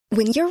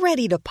When you're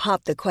ready to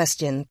pop the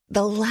question,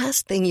 the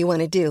last thing you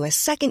want to do is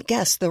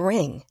second-guess the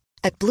ring.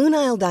 At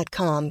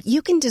BlueNile.com,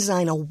 you can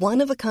design a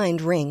one-of-a-kind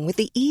ring with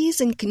the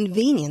ease and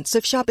convenience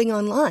of shopping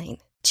online.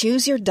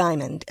 Choose your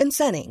diamond and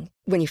setting.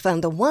 When you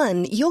find the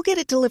one, you'll get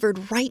it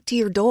delivered right to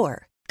your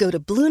door. Go to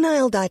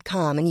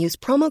BlueNile.com and use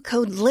promo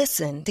code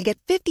LISTEN to get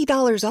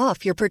 $50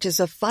 off your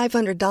purchase of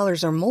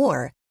 $500 or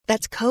more.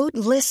 That's code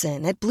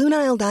LISTEN at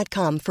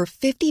BlueNile.com for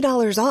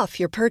 $50 off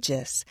your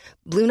purchase.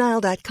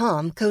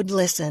 BlueNile.com, code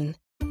LISTEN.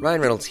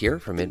 Ryan Reynolds here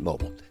from Mint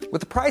Mobile. With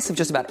the price of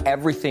just about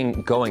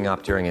everything going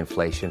up during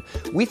inflation,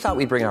 we thought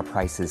we'd bring our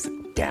prices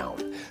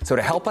down. So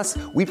to help us,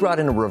 we brought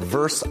in a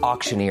reverse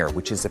auctioneer,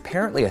 which is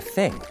apparently a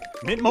thing.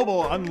 Mint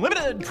Mobile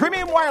Unlimited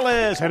Premium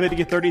Wireless. How to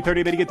get 30,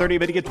 30, bit to get 30,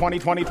 bit to get 20,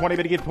 20, 20,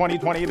 bit to get 20,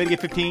 20, bit to get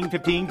 15,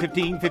 15,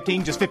 15,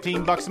 15, just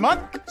 $15 a month?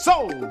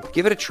 Sold!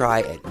 Give it a try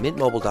at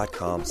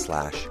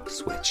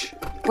mintmobile.com/switch.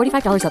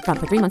 $45 up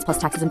front for 3 months plus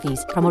taxes and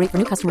fees. Promo rate for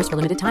new customers for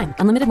limited time.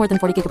 Unlimited more than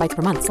 40 gigabytes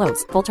per month.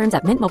 Slows full terms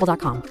at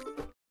mintmobile.com.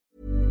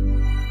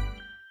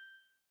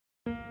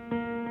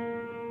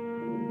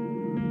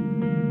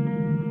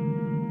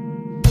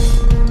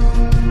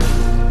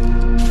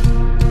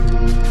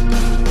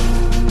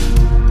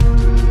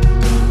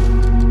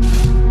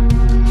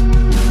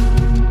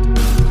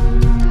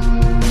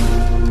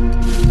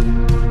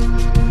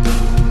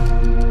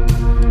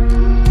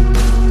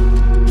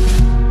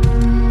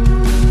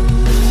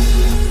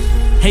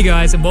 Hey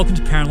guys, and welcome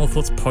to Paranormal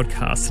Thoughts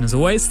Podcast, and as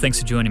always,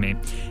 thanks for joining me.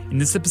 In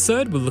this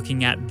episode, we're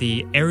looking at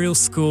the Ariel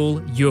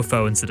School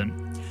UFO incident.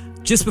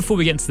 Just before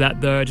we get into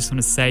that though, I just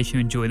want to say if you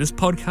enjoy this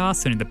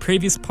podcast and the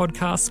previous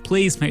podcasts,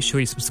 please make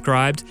sure you're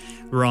subscribed.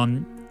 We're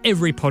on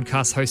every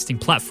podcast hosting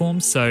platform,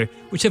 so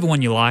whichever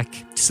one you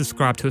like, just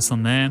subscribe to us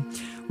on there.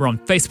 We're on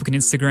Facebook and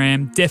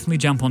Instagram. Definitely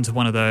jump onto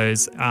one of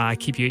those. I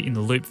keep you in the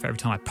loop for every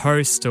time I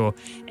post or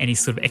any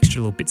sort of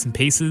extra little bits and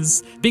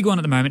pieces. Big one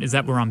at the moment is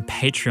that we're on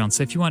Patreon.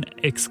 So if you want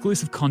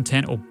exclusive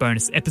content or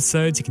bonus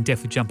episodes, you can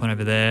definitely jump on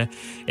over there.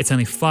 It's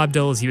only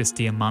 $5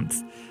 USD a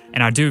month.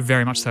 And I do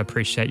very much so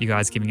appreciate you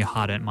guys giving your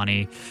hard-earned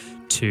money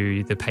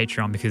to the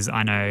Patreon because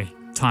I know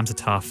times are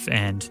tough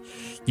and,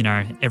 you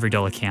know, every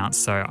dollar counts.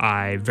 So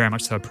I very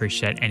much so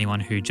appreciate anyone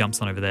who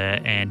jumps on over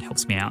there and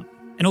helps me out.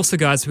 And also,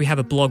 guys, we have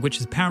a blog, which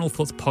is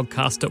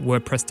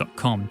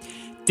paranormalthoughtspodcast.wordpress.com.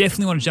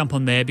 Definitely want to jump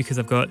on there because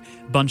I've got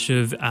a bunch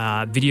of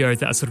videos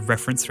that are sort of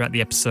referenced throughout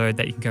the episode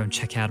that you can go and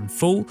check out in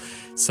full.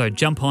 So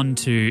jump on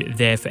to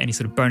there for any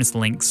sort of bonus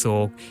links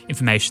or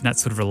information that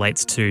sort of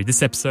relates to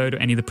this episode or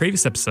any of the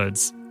previous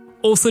episodes.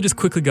 Also, just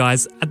quickly,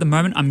 guys, at the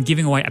moment, I'm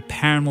giving away a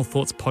Paranormal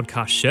Thoughts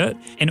podcast shirt,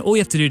 and all you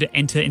have to do to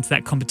enter into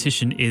that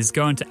competition is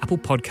go into Apple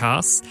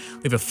Podcasts,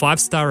 leave a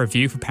 5-star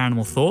review for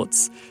Paranormal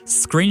Thoughts,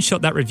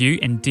 screenshot that review,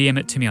 and DM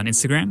it to me on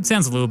Instagram.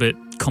 Sounds a little bit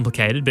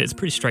complicated, but it's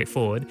pretty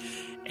straightforward.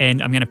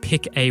 And I'm going to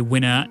pick a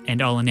winner,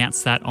 and I'll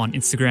announce that on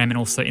Instagram and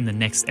also in the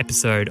next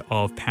episode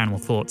of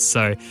Paranormal Thoughts.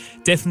 So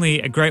definitely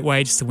a great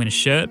way just to win a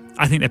shirt.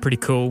 I think they're pretty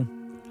cool.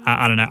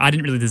 I don't know. I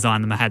didn't really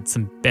design them. I had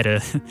some better,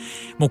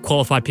 more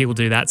qualified people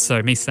do that. So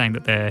me saying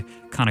that they're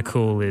kind of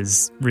cool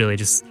is really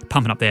just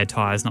pumping up their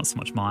tires, not so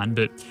much mine.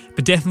 But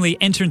definitely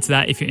enter into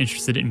that if you're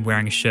interested in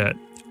wearing a shirt.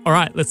 All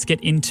right, let's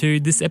get into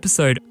this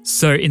episode.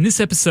 So in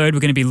this episode, we're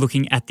going to be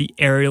looking at the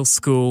Ariel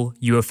School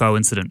UFO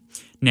incident.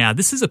 Now,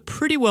 this is a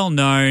pretty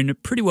well-known,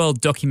 pretty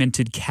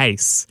well-documented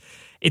case.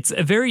 It's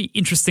a very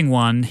interesting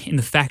one in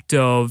the fact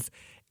of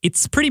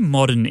it's pretty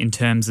modern in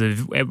terms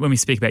of when we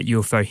speak about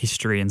UFO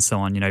history and so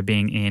on, you know,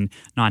 being in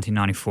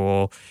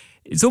 1994.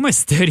 It's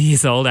almost 30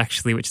 years old,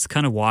 actually, which is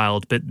kind of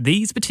wild. But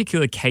these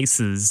particular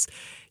cases,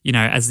 you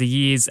know, as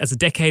the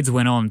decades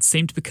went on,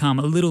 seemed to become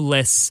a little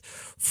less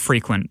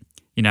frequent.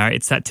 You know,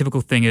 it's that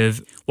typical thing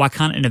of why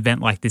can't an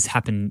event like this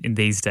happen in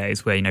these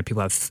days where, you know,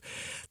 people have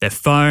their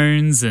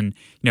phones and,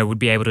 you know, would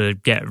be able to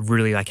get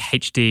really like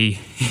HD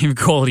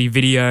quality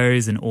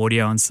videos and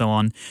audio and so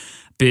on.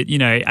 But, you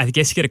know, I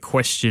guess you got to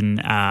question,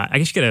 I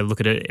guess you got to look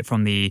at it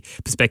from the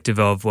perspective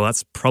of, well,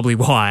 that's probably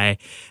why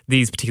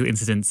these particular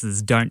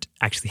incidences don't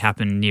actually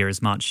happen near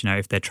as much. You know,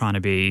 if they're trying to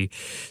be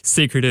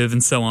secretive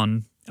and so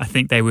on, I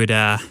think they would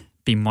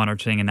be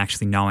monitoring and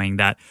actually knowing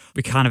that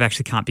we kind of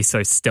actually can't be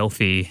so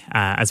stealthy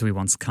as we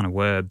once kind of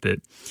were. But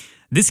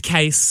this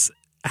case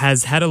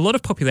has had a lot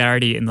of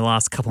popularity in the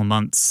last couple of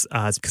months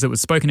because it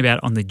was spoken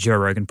about on the Joe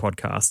Rogan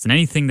podcast. And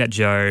anything that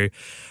Joe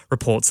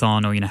reports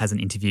on or, you know, has an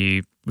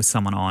interview with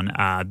someone on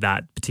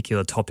that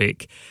particular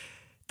topic,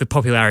 the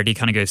popularity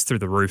kind of goes through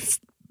the roof.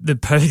 The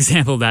perfect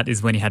example of that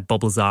is when he had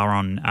Bob Lazar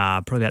on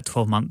probably about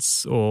 12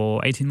 months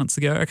or 18 months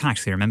ago. I can't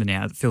actually remember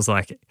now. It feels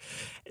like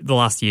the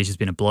last year's just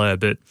been a blur,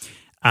 but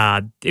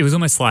it was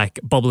almost like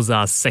Bob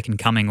Lazar's second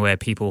coming where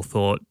people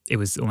thought it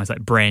was almost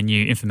like brand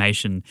new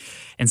information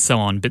and so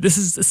on. But this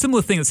is a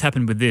similar thing that's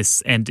happened with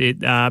this, and it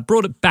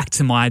brought it back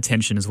to my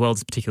attention as well,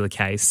 this particular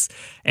case.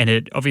 And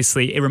it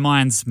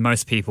reminds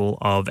most people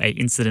of an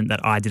incident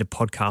that I did a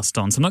podcast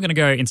on. So I'm not going to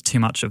go into too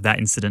much of that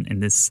incident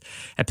in this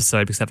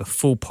episode because I have a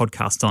full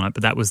podcast on it,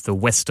 but that was the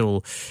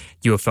Westall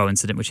UFO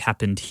incident which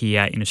happened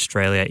here in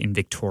Australia in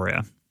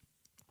Victoria.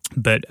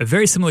 but a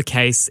very similar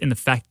case in the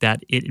fact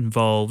that it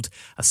involved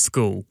a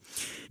school.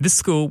 This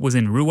school was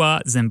in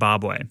Ruwa,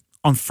 Zimbabwe.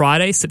 On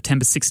Friday,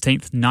 September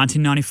 16th,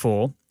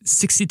 1994,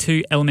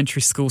 62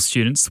 elementary school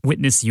students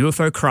witnessed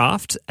UFO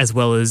craft as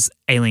well as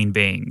alien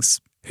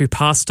beings who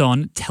passed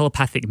on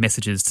telepathic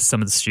messages to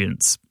some of the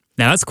students.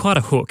 Now, that's quite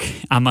a hook,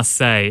 I must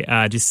say,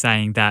 just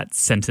saying that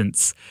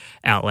sentence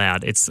out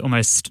loud. It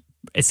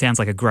sounds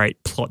like a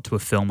great plot to a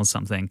film or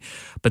something.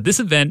 But this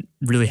event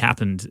really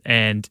happened,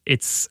 and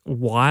it's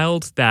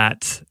wild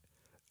that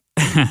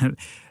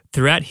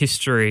throughout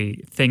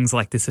history, things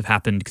like this have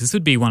happened, because this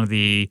would be one of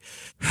the,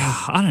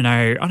 I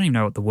don't even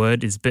know what the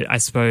word is, but I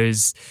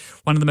suppose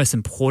one of the most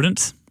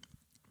important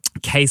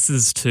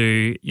cases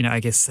to, I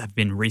guess have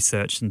been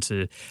researched and to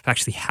have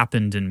actually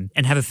happened and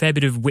have a fair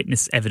bit of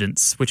witness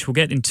evidence, which we'll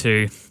get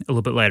into a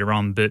little bit later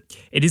on. But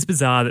it is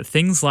bizarre that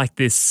things like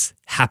this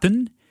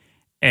happen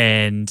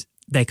and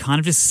they kind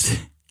of just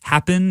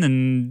happen,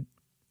 and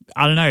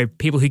I don't know,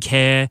 people who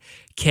care,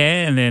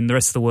 and then the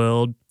rest of the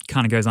world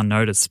kind of goes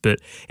unnoticed. But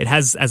it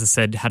has, as I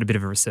said, had a bit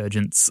of a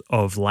resurgence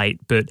of late.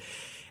 But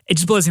it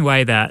just blows me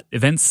away that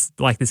events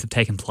like this have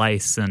taken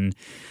place, and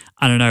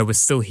I don't know, we're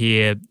still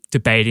here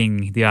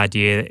debating the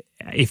idea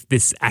if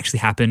this actually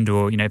happened,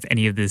 or if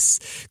any of this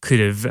could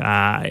have,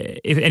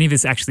 if any of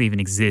this actually even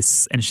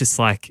exists. And it's just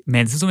like,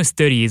 man, this was almost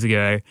 30 years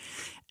ago,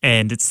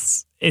 and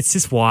it's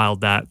just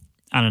wild that,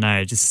 I don't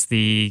know, just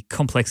the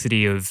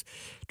complexity of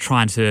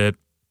trying to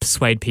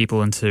persuade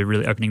people into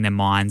really opening their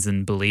minds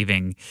and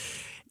believing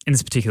in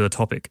this particular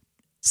topic.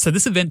 So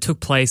this event took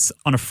place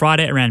on a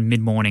Friday around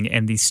mid-morning,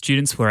 and the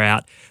students were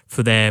out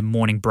for their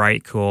morning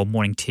break or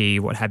morning tea,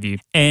 what have you.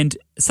 And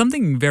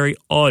something very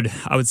odd,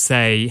 I would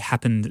say,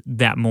 happened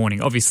that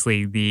morning.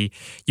 Obviously, the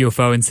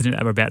UFO incident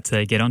that we're about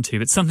to get onto,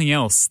 but something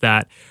else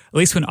that, at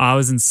least when I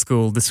was in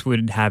school, this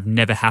would have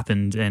never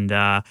happened,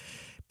 and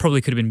probably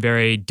could have been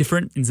very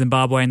different in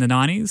Zimbabwe in the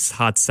 90s.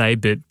 Hard to say,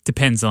 but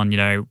depends on,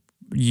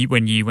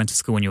 when you went to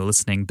school when you were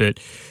listening. But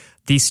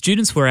the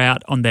students were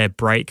out on their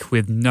break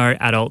with no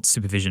adult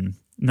supervision.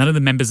 None of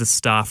the members of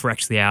staff were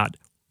actually out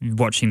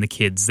watching the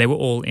kids. They were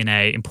all in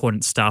an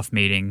important staff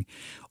meeting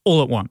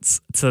all at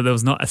once. So there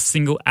was not a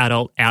single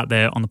adult out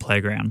there on the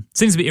playground.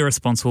 Seems a bit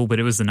irresponsible, but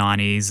it was the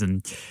 90s,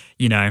 and,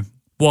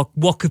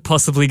 what could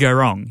possibly go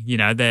wrong?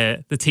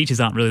 The teachers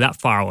aren't really that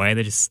far away.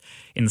 They're just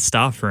in the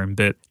staff room.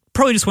 But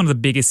probably just one of the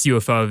biggest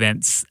UFO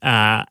events,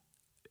 the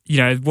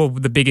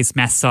biggest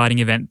mass sighting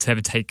event to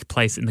ever take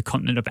place in the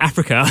continent of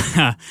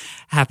Africa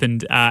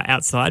happened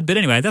outside. But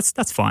anyway,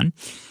 that's fine.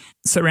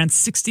 So around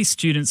 60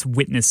 students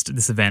witnessed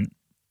this event.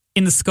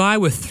 In the sky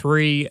were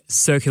 3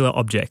 circular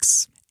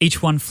objects,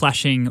 each one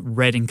flashing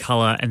red in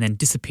colour and then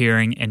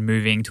disappearing and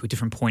moving to a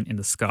different point in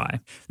the sky.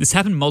 This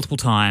happened multiple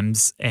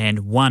times, and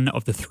one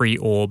of the 3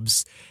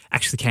 orbs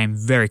actually came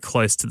very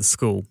close to the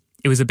school.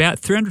 It was about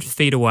 300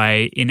 feet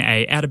away in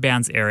a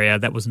out-of-bounds area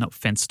that was not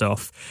fenced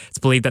off. It's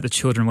believed that the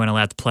children weren't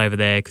allowed to play over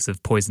there because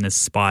of poisonous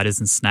spiders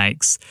and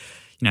snakes.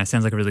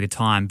 Sounds like a really good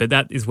time. But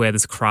that is where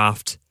this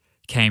craft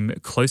came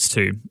close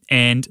to.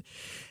 And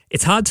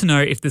it's hard to know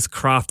if this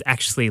craft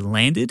actually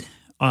landed.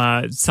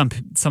 Some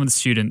of the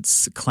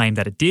students claim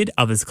that it did.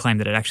 Others claim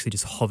that it actually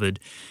just hovered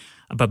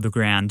above the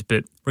ground.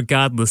 But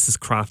regardless, this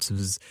craft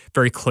was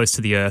very close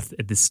to the Earth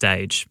at this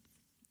stage.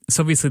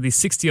 So obviously these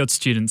 60-odd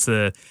students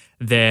are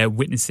there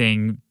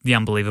witnessing the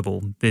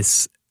unbelievable.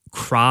 This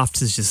craft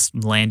has just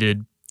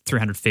landed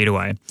 300 feet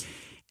away. And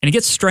it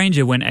gets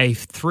stranger when a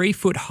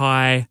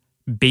 3-foot-high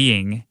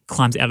being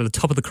climbs out of the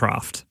top of the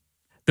craft.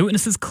 The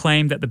witnesses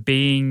claimed that the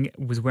being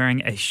was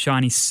wearing a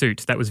shiny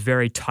suit that was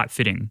very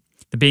tight-fitting.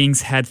 The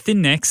beings had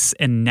thin necks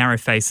and narrow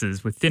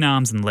faces with thin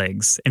arms and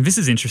legs. And this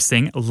is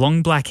interesting,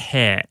 long black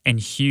hair and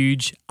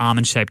huge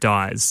almond-shaped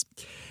eyes.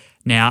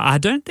 Now, I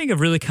don't think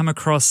I've really come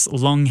across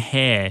long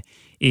hair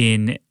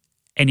in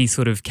any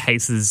sort of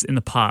cases in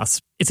the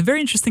past. It's a very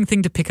interesting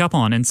thing to pick up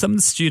on, and some of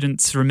the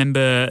students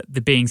remember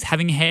the beings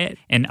having hair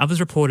and others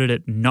reported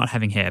it not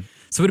having hair.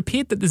 So it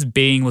appeared that this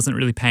being wasn't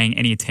really paying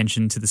any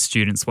attention to the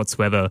students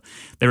whatsoever.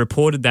 They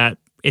reported that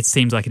it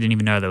seemed like it didn't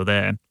even know they were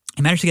there.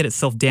 It managed to get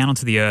itself down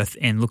onto the earth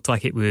and looked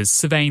like it was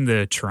surveying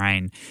the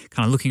terrain,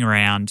 kind of looking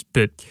around.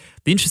 But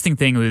the interesting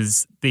thing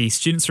was the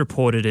students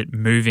reported it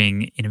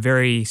moving in a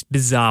very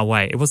bizarre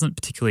way. It wasn't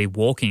particularly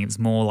walking. It was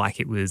more like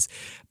it was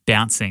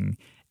bouncing.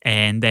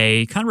 And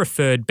they kind of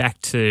referred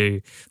back to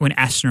when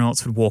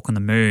astronauts would walk on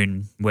the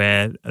moon,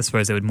 where I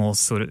suppose they would more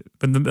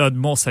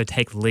so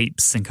take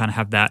leaps and kind of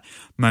have that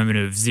moment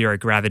of zero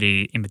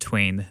gravity in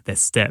between their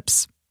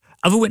steps.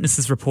 Other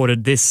witnesses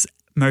reported this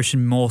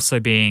motion more so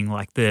being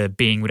like the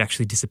being would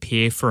actually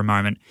disappear for a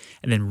moment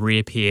and then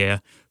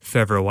reappear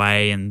further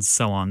away and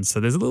so on. So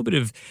there's a little bit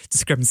of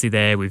discrepancy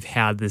there with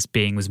how this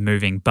being was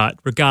moving. But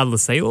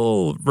regardless, they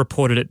all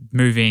reported it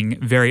moving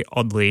very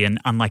oddly and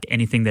unlike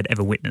anything they'd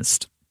ever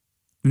witnessed.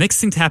 The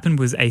next thing to happen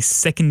was a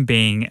second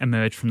being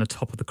emerged from the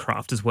top of the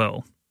craft as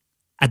well.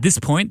 At this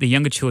point, the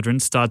younger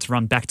children started to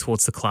run back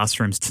towards the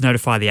classrooms to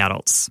notify the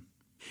adults.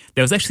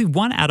 There was actually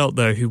one adult,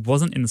 though, who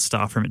wasn't in the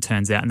staff room, it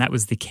turns out, and that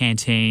was the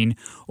canteen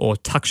or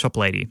tuck shop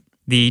lady.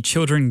 The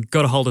children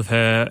got a hold of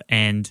her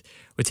and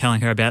were telling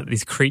her about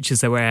these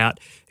creatures that were out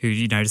who,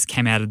 just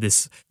came out of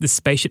this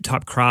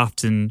spaceship-type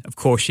craft. And, of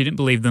course, she didn't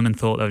believe them and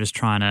thought they were just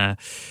trying to,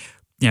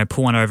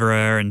 pull one over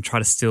her and try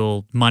to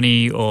steal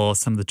money or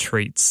some of the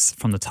treats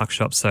from the tuck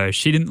shop. So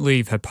she didn't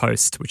leave her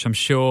post, which I'm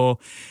sure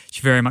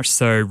she very much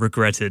so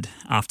regretted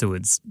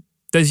afterwards.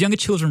 Those younger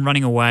children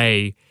running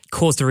away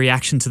caused a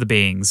reaction to the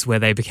beings where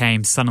they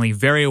became suddenly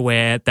very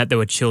aware that there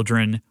were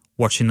children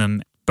watching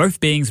them. Both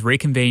beings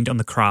reconvened on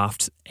the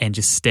craft and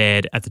just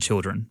stared at the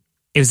children.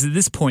 It was at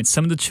this point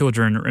some of the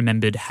children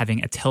remembered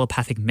having a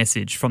telepathic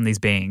message from these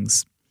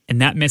beings,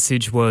 and that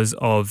message was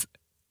of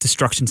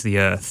destruction to the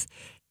earth.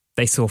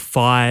 They saw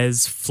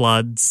fires,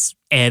 floods,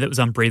 air that was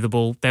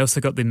unbreathable. They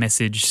also got the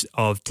message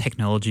of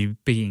technology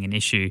being an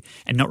issue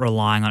and not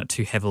relying on it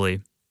too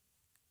heavily.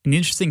 And the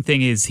interesting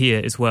thing is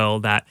here as well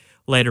that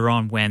later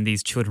on when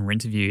these children were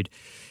interviewed,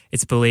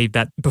 it's believed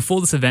that before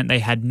this event they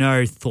had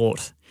no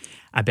thought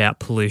about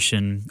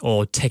pollution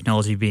or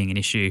technology being an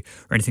issue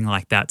or anything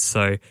like that.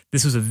 So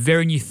this was a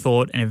very new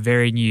thought and a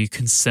very new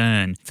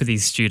concern for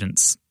these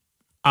students.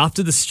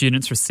 After the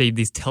students received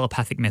these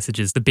telepathic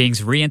messages, the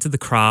beings re-entered the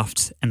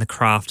craft and the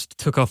craft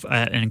took off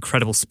at an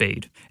incredible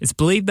speed. It's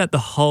believed that the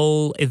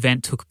whole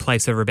event took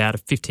place over about a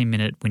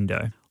 15-minute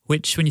window,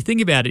 which when you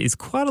think about it is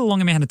quite a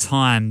long amount of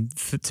time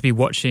to be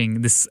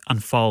watching this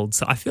unfold.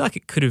 So I feel like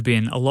it could have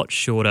been a lot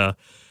shorter.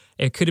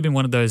 It could have been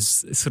one of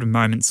those sort of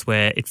moments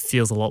where it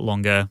feels a lot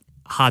longer.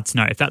 Hard to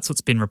know. If that's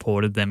what's been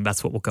reported, then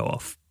that's what will go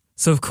off.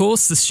 So, of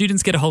course, the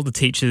students get a hold of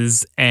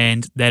teachers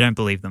and they don't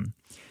believe them.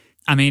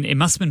 I mean, it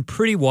must have been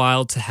pretty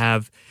wild to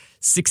have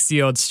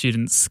 60-odd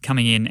students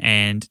coming in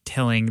and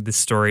telling the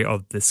story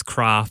of this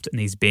craft and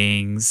these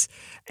beings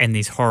and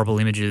these horrible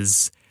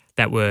images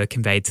that were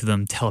conveyed to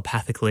them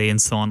telepathically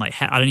and so on.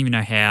 Like, I don't even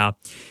know how,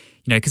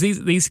 because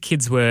these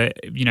kids were,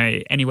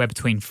 anywhere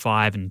between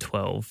 5 and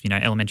 12,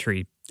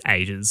 elementary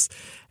ages.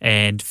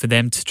 And for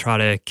them to try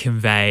to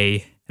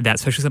convey that,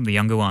 especially some of the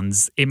younger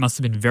ones, it must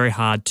have been very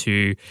hard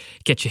to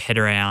get your head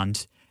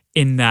around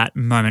in that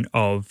moment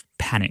of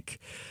panic.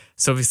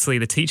 So obviously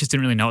the teachers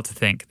didn't really know what to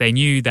think. They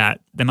knew that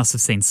they must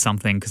have seen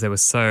something because they were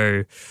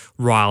so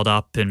riled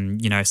up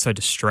and, so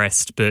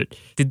distressed. But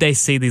did they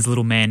see these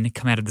little men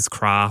come out of this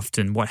craft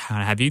and what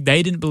have you?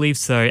 They didn't believe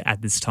so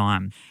at this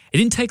time. It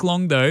didn't take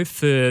long, though,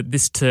 for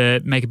this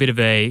to make a bit of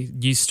a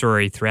news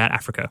story throughout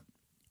Africa.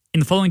 In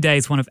the following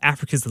days, one of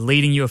Africa's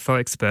leading UFO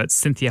experts,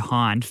 Cynthia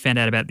Hind, found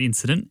out about the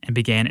incident and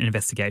began an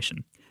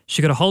investigation.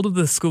 She got a hold of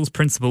the school's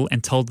principal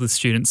and told the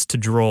students to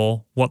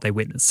draw what they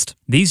witnessed.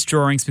 These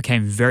drawings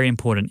became very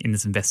important in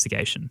this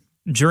investigation.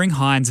 During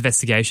Hind's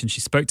investigation,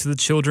 she spoke to the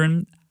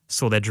children,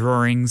 saw their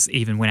drawings,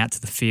 even went out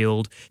to the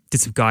field,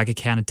 did some Geiger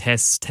counter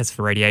tests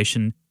for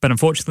radiation, but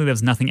unfortunately there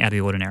was nothing out of the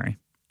ordinary.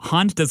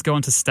 Hind does go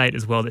on to state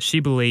as well that she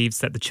believes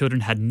that the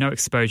children had no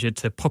exposure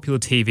to popular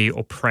TV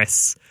or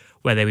press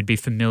where they would be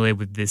familiar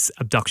with this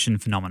abduction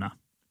phenomena.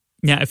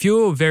 Now, if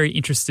you're very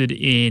interested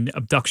in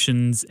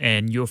abductions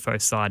and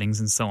UFO sightings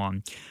and so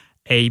on,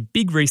 a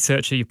big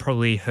researcher you've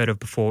probably heard of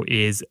before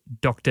is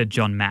Dr.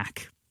 John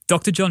Mack.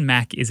 Dr. John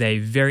Mack is a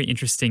very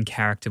interesting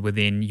character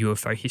within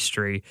UFO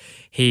history.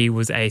 He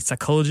was a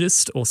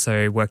psychologist,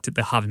 also worked at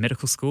the Harvard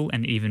Medical School,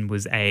 and even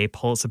was a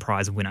Pulitzer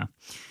Prize winner.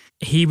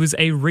 He was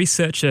a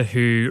researcher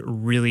who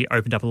really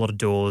opened up a lot of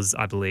doors,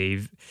 I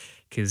believe,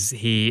 because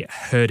he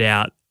heard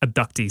out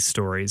abductee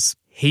stories.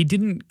 He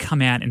didn't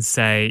come out and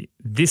say,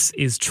 this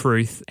is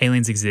truth,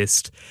 aliens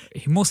exist.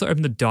 He more so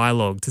opened the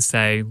dialogue to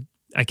say,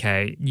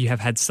 okay, you have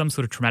had some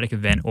sort of traumatic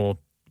event or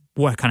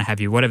what kind of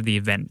have you, whatever the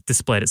event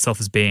displayed itself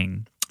as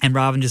being. And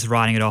rather than just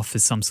writing it off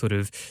as some sort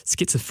of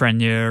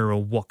schizophrenia or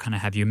what kind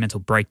of have you, mental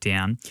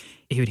breakdown,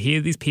 he would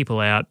hear these people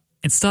out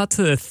and start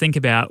to think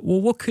about,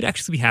 well, what could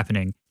actually be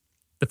happening?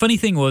 The funny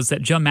thing was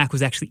that John Mack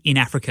was actually in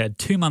Africa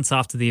 2 months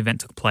after the event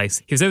took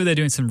place. He was over there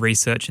doing some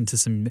research into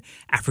some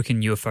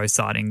African UFO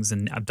sightings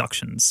and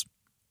abductions.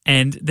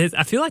 And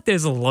I feel like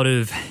there's a lot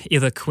of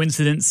either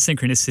coincidence,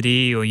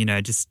 synchronicity,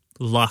 or, just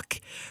luck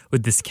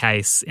with this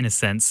case in a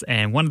sense.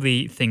 And one of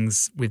the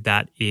things with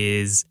that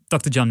is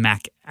Dr. John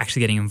Mack actually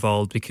getting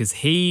involved because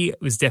he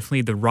was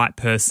definitely the right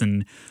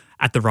person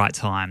at the right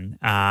time.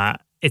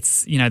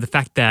 It's, the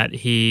fact that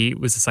he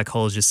was a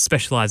psychologist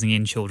specializing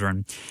in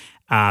children.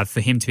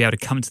 For him to be able to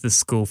come into the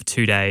school for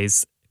 2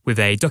 days with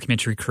a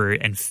documentary crew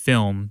and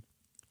film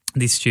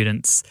these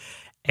students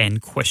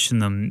and question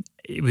them,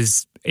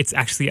 it's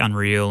actually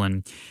unreal.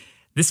 And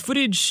this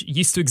footage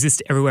used to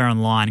exist everywhere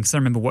online because I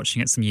remember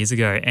watching it some years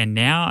ago, and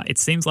now it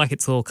seems like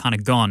it's all kind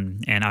of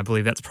gone. And I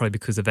believe that's probably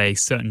because of a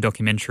certain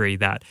documentary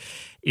that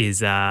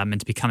is meant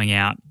to be coming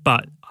out.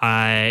 But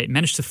I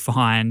managed to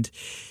find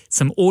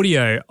some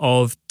audio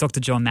of Dr.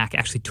 John Mack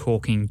actually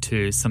talking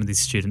to some of these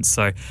students.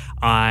 So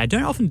I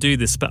don't often do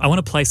this, but I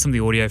want to play some of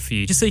the audio for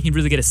you just so you can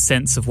really get a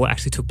sense of what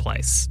actually took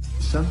place.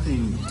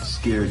 Something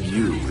scared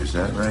you, is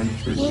that right?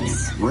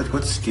 Yes.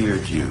 What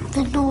scared you?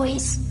 The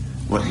noise.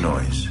 What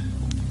noise?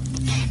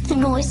 The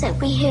noise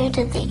that we heard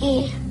in the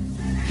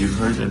air. You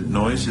heard a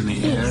noise in the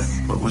Yes.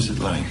 air? What was it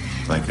like?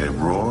 Like a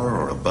roar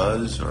or a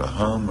buzz or a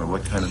hum or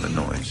what kind of a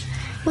noise?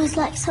 It was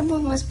like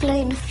someone was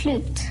playing a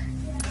flute.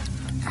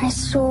 I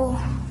saw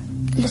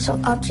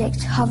little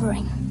objects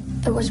hovering.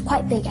 It was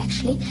quite big,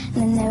 actually, and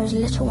then there was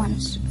little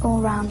ones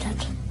all around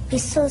it. We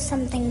saw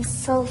something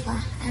silver,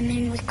 and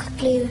then we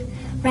quickly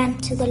ran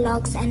to the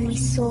logs and we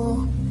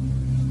saw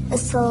a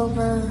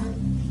silver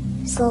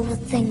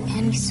thing,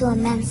 and we saw a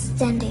man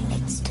standing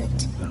next to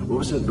it. What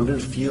was it? What did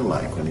it feel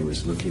like when he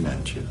was looking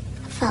at you?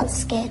 I felt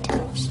scared.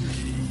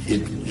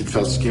 It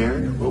felt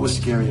scared? What was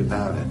scary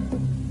about it?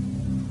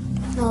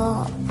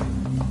 Well, I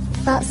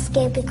felt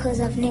scared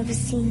because I've never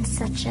seen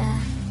such a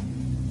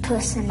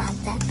person like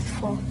that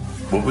before.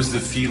 What was the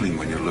feeling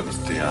when you looked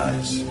at the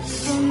eyes?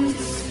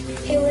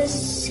 It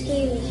was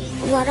scary.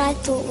 What I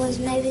thought was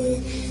maybe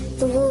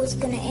the world's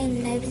gonna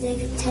end. Maybe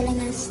they're telling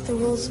us the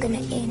world's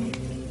gonna end.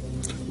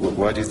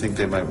 Why do you think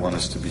they might want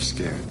us to be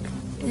scared?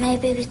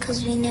 Maybe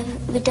because we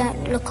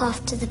don't look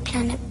after the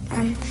planet,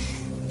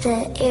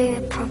 the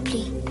area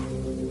properly.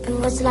 It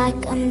was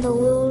like the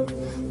world,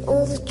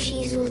 all the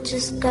trees will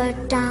just go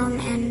down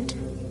and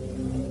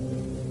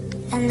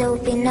there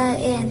will be no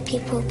air and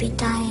people will be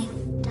dying.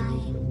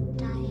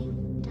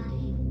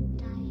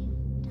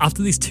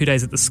 After these 2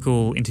 days at the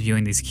school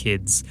interviewing these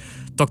kids,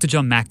 Dr.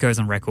 John Mack goes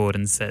on record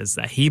and says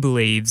that he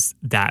believes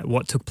that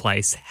what took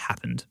place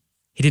happened.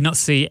 He did not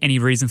see any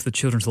reason for the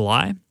children to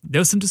lie. There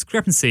were some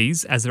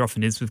discrepancies, as there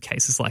often is with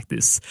cases like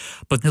this,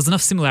 but there's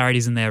enough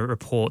similarities in their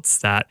reports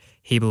that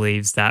he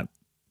believes that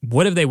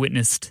whatever they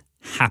witnessed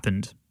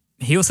happened.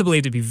 He also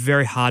believed it'd be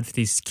very hard for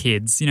these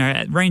kids,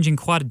 ranging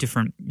quite a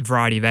different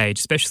variety of age,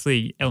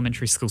 especially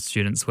elementary school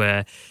students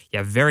where you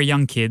have very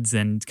young kids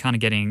and kind of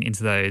getting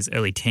into those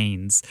early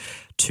teens,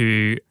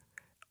 to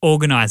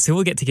organise. So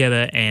we'll get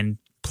together and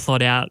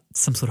plot out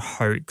some sort of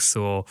hoax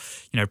or,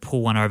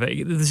 pull one over.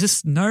 There's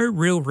just no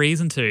real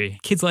reason to.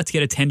 Kids like to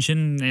get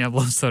attention, a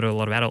lot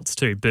of adults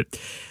too, but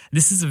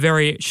this is a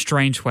very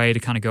strange way to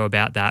kind of go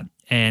about that.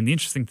 And the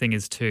interesting thing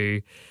is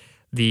too,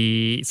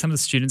 some of the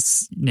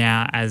students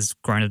now as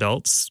grown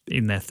adults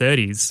in their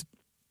 30s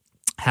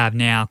have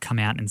now come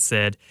out and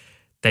said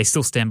they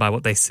still stand by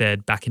what they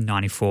said back in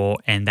 94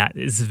 and that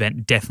this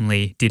event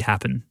definitely did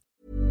happen.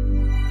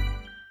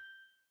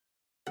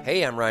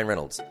 Hey, I'm Ryan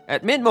Reynolds.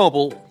 At Mint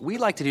Mobile, we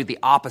like to do the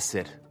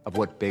opposite of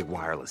what Big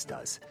Wireless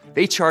does.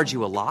 They charge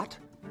you a lot,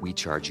 we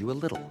charge you a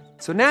little.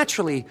 So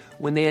naturally,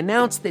 when they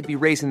announced they'd be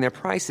raising their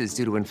prices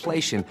due to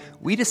inflation,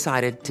 we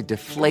decided to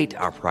deflate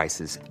our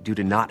prices due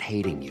to not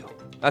hating you.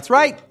 That's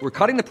right. We're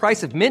cutting the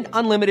price of Mint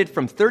Unlimited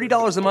from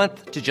 $30 a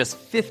month to just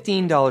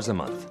 $15 a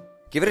month.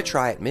 Give it a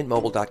try at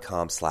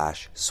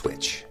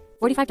mintmobile.com/switch.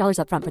 $45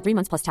 up front for 3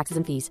 months plus taxes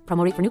and fees.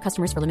 Promo rate for new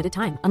customers for limited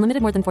time.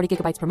 Unlimited more than 40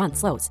 gigabytes per month.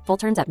 Slows full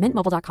terms at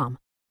mintmobile.com.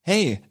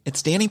 Hey,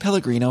 it's Danny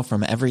Pellegrino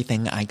from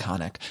Everything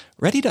Iconic.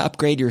 Ready to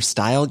upgrade your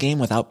style game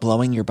without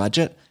blowing your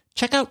budget?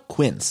 Check out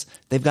Quince.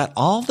 They've got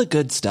all the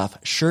good stuff,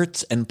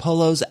 shirts and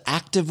polos,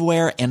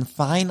 activewear, and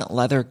fine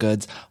leather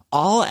goods,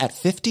 all at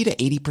 50 to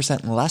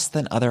 80% less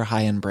than other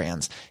high-end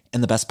brands.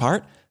 And the best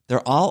part?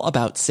 They're all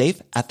about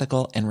safe,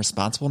 ethical, and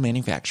responsible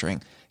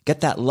manufacturing.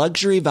 Get that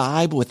luxury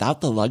vibe without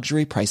the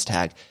luxury price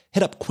tag.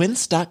 Hit up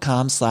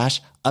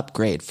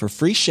quince.com/upgrade for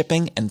free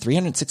shipping and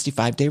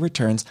 365-day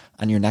returns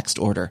on your next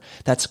order.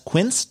 That's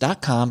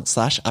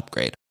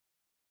quince.com/upgrade.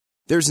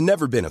 There's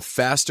never been a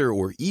faster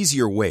or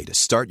easier way to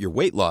start your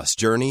weight loss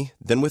journey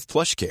than with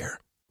PlushCare.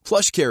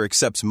 PlushCare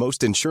accepts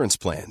most insurance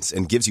plans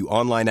and gives you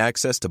online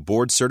access to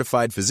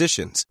board-certified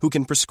physicians who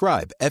can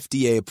prescribe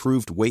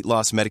FDA-approved weight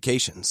loss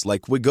medications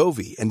like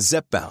Wegovy and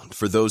Zepbound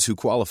for those who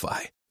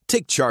qualify.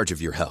 Take charge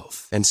of your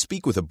health and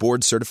speak with a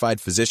board-certified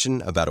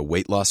physician about a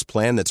weight loss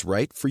plan that's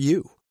right for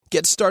you.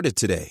 Get started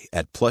today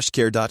at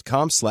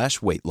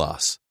plushcare.com/weight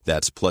loss.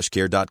 That's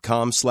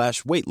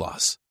plushcare.com/weight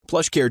loss.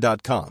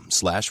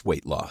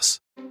 plushcare.com/weight loss.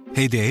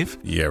 Hey, Dave.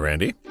 Yeah,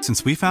 Randy.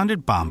 Since we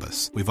founded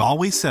Bombas, we've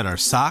always said our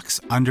socks,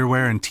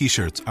 underwear, and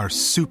T-shirts are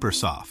super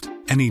soft.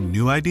 Any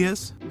new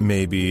ideas?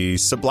 Maybe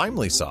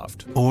sublimely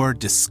soft. Or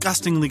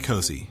disgustingly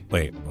cozy.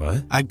 Wait,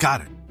 what? I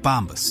got it.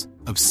 Bombas.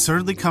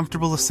 Absurdly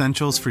comfortable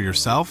essentials for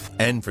yourself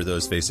and for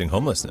those facing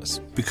homelessness.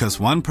 Because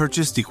one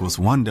purchased equals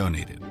one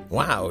donated.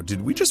 Wow,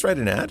 did we just write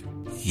an ad?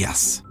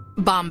 Yes.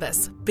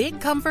 Bombas.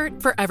 Big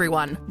comfort for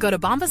everyone. Go to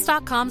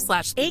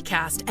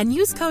bombas.com/ACAST and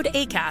use code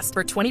ACAST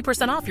for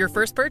 20% off your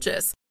first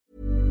purchase.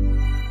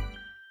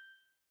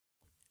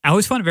 I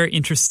always find it very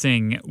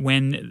interesting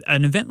when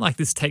an event like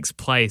this takes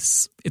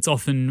place. It's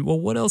often,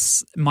 well, what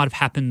else might have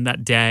happened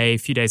that day, a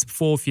few days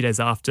before, a few days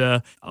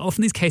after?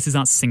 Often these cases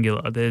aren't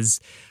singular. There's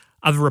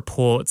other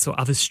reports or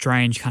other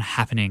strange kind of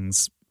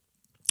happenings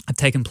have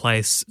taken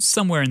place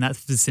somewhere in that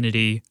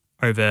vicinity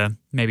over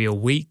maybe a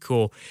week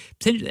or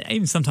potentially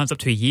even sometimes up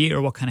to a year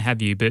or what kind of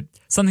have you. But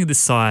something of this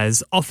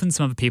size, often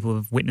some other people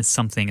have witnessed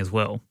something as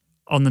well.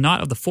 On the night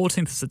of the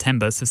 14th of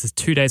September, so this is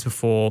 2 days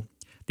before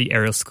the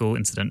Ariel School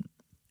incident,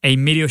 a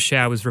meteor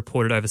shower was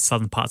reported over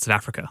southern parts of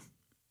Africa.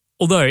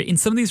 Although in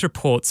some of these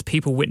reports,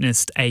 people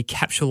witnessed a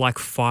capsule-like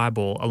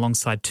fireball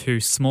alongside two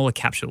smaller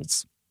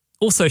capsules.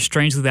 Also,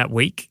 strangely that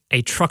week,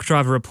 a truck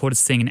driver reported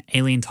seeing an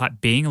alien-type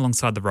being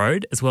alongside the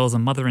road, as well as a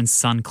mother and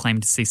son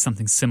claiming to see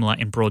something similar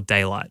in broad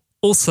daylight.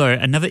 Also,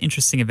 another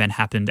interesting event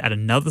happened at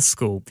another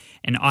school,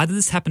 and either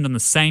this happened on the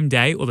same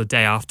day or the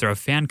day after. I've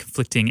found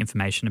conflicting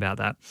information about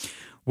that,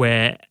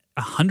 where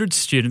 100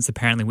 students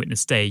apparently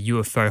witnessed a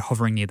UFO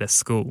hovering near their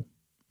school.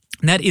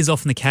 And that is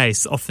often the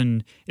case.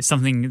 Often, if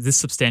something this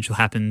substantial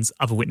happens,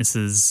 other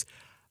witnesses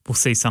will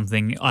see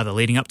something either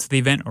leading up to the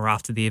event or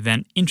after the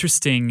event.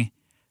 Interesting,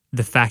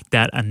 the fact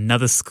that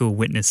another school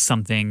witnessed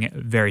something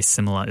very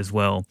similar as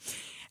well.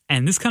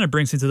 And this kind of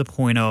brings me to the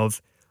point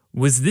of,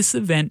 was this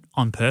event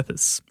on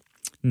purpose?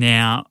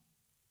 Now,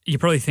 you're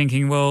probably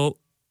thinking, well,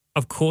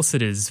 of course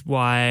it is.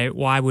 Why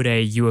would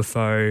a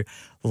UFO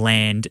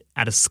land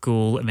at a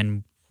school and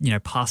then,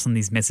 pass on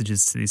these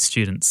messages to these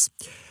students?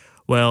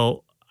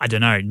 Well, I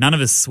don't know. None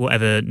of us will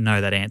ever know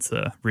that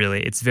answer,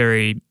 really. It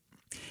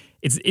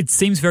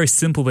seems very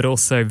simple, but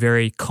also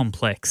very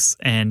complex.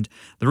 And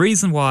the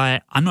reason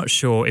why I'm not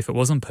sure if it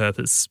was on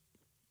purpose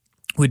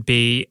would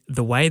be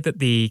the way that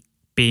the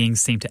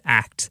beings seemed to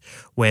act,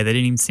 where they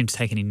didn't even seem to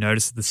take any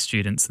notice of the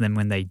students. And then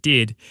when they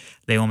did,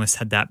 they almost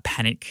had that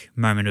panic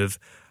moment of,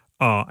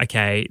 oh,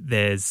 okay,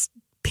 there's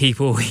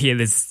people here,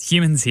 there's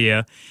humans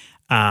here.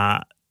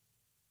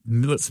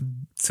 Let's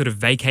sort of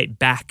vacate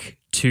back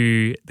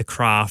to the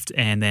craft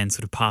and then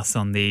sort of pass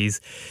on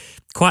these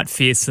quite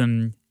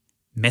fearsome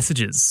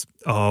messages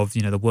of,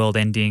 the world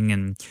ending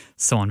and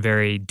so on,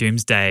 very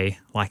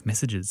doomsday-like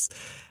messages.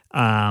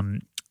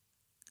 Hard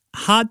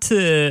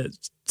to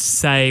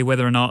say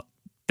whether or not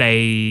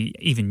they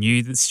even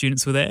knew that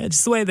students were there.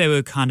 Just the way they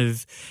were kind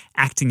of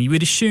acting, you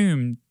would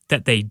assume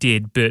that they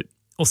did, but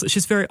also it's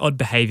just very odd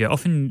behavior.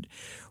 Often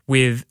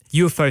with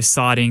UFO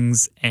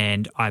sightings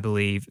and I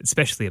believe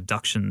especially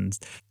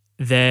abductions,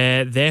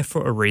 they're there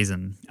for a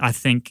reason. I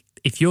think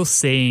if you're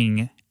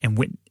seeing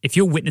and if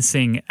you're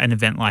witnessing an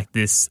event like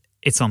this,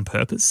 it's on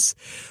purpose,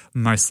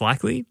 most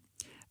likely.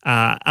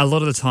 A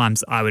lot of the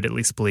times I would at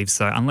least believe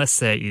so, unless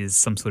there is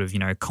some sort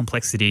of,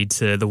 complexity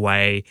to the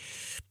way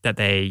that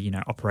they,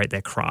 operate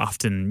their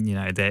craft and,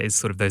 there is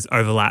sort of those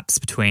overlaps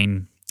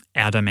between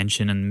our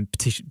dimension and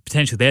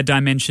potentially their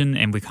dimension,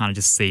 and we kind of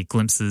just see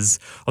glimpses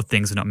of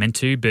things we're not meant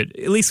to. But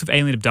at least with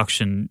alien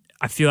abduction,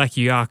 I feel like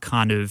you are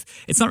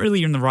it's not really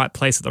you're in the right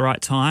place at the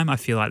right time. I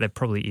feel like there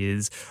probably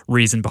is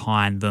reason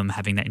behind them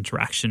having that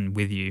interaction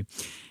with you.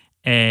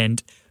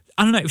 And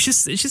I don't know, it's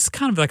just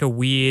kind of like a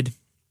weird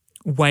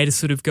way to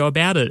sort of go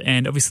about it.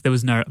 And obviously there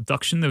was no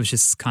abduction, there was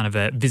just kind of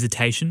a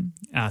visitation.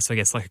 So I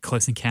guess like a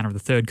close encounter of the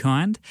third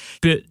kind.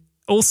 But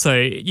also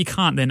you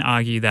can't then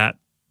argue that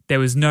there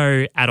was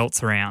no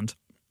adults around,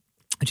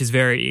 which is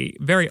very,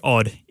 very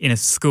odd in a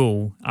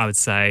school, I would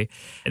say.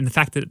 And the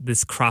fact that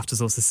this craft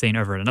was also seen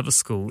over at another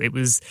school, it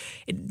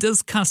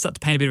does kind of start to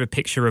paint a bit of a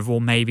picture of,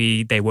 well,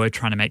 maybe they were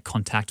trying to make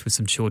contact with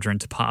some children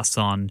to pass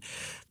on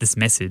this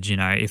message.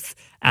 If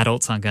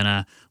adults aren't going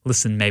to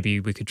listen, maybe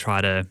we could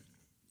try to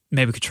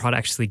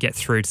actually get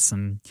through to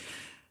some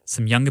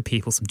younger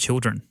people, some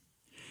children.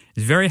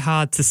 It's very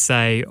hard to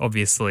say,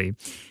 obviously.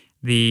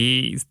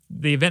 The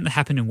event that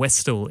happened in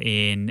Westall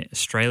in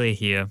Australia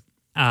here,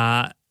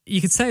 you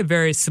could say a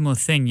very similar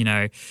thing.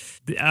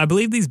 I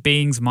believe these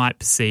beings might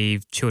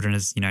perceive children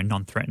as,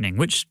 non-threatening,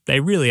 which they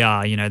really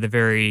are. They're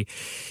very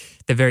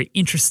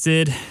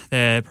interested.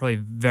 They're probably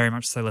very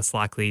much so less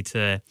likely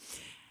to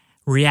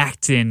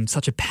react in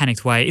such a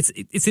panicked way.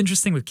 It's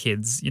interesting with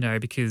kids,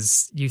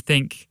 because you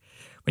think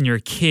when you're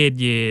a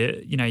kid,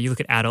 you look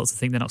at adults and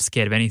think they're not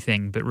scared of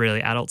anything, but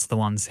really adults are the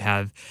ones who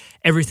have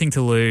everything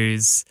to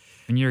lose.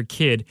 When you're a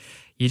kid,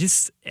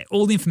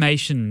 all the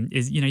information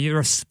is, you're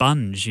a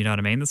sponge, you know what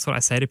I mean? That's what I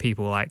say to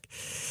people, like,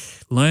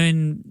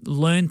 learn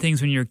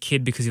things when you're a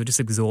kid because you'll just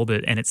absorb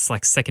it and it's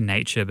like second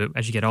nature. But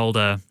as you get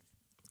older,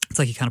 it's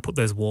like you kind of put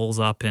those walls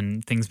up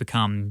and things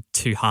become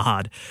too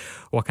hard,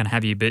 what kind of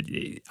have you. But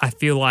I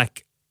feel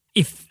like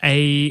if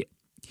a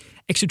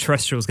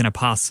extraterrestrial is going to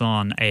pass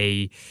on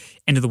a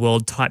end of the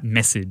world type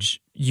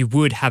message, you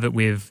would have it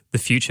with the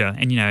future.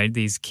 And,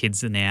 these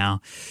kids are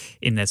now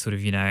in their sort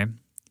of,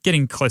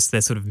 getting close to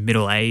their sort of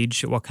middle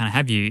age, what kind of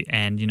have you,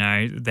 and,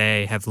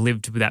 they have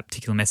lived with that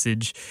particular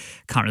message.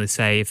 Can't really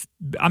say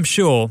I'm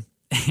sure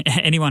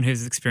anyone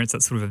who's experienced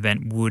that sort of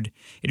event it'd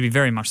be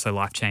very much so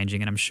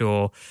life-changing, and I'm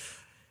sure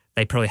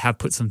they probably have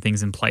put some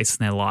things in place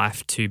in their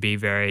life to be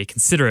very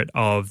considerate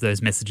of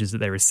those messages that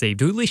they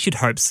received, or at least you'd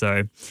hope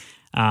so,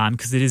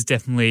 because it is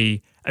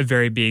definitely a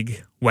very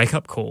big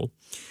wake-up call.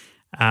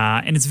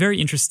 And it's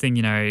very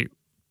interesting,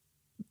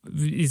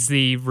 is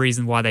the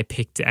reason why they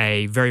picked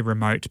a very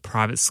remote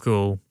private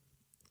school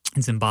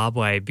in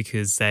Zimbabwe,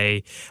 because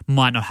they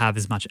might not have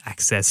as much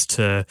access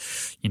to,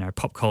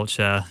 pop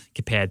culture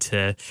compared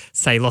to,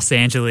 say, Los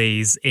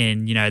Angeles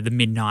in, the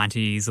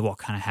mid-90s or what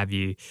kind of have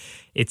you.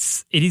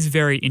 It is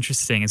very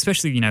interesting,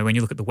 especially, when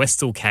you look at the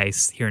Westall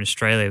case here in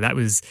Australia. That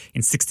was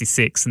in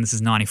 1966 and this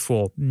is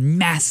 1994.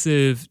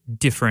 Massive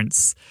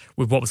difference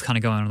with what was kind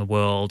of going on in the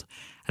world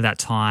at that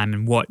time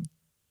and what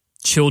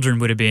children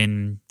would have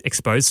been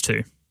exposed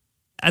to.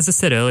 as I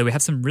said earlier, we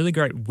have some really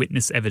great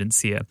witness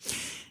evidence here.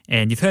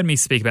 And you've heard me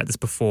speak about this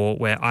before,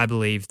 where I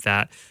believe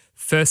that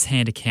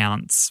first-hand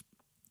accounts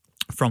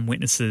from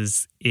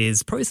witnesses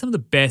is probably some of the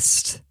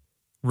best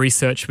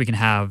research we can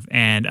have.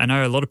 And I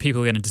know a lot of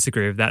people are going to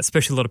disagree with that,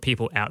 especially a lot of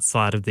people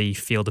outside of the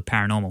field of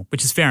paranormal,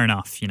 which is fair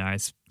enough.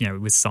 It's,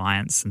 with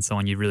science and so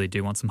on, you really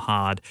do want some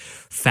hard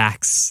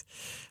facts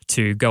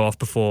to go off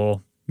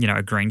before,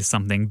 agreeing to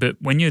something. But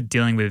when you're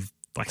dealing with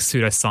like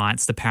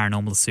pseudoscience, the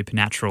paranormal, the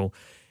supernatural,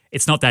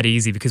 it's not that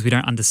easy because we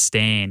don't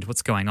understand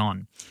what's going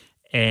on.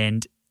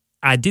 And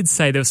I did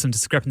say there were some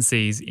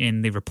discrepancies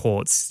in the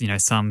reports.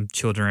 Some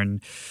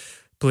children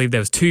believe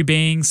there was 2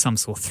 beings, some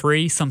saw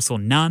 3, some saw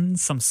none,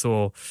 some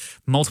saw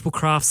multiple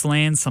crafts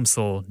land, some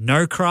saw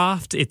no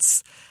craft.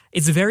 It's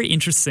very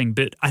interesting,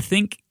 but I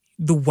think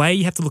the way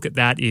you have to look at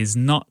that is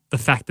not the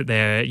fact that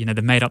they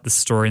made up the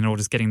story and they're all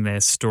just getting their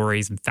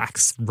stories and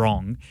facts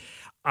wrong.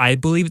 I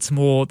believe it's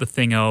more the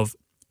thing of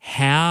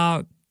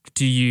how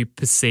do you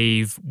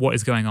perceive what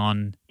is going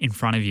on in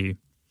front of you?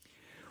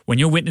 When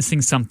you're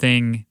witnessing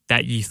something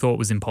that you thought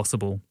was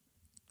impossible,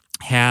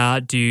 how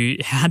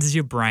does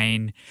your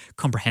brain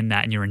comprehend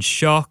that? And you're in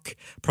shock,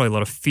 probably a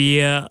lot of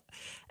fear.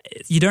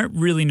 You don't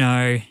really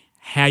know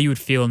how you would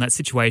feel in that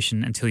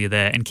situation until you're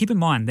there. And keep in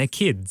mind, they're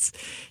kids.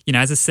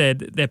 As I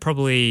said, they're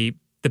probably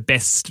the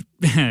best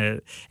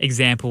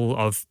example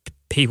of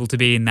people to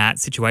be in that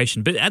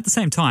situation. But at the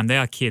same time, they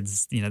are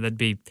kids. They'd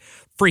be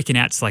freaking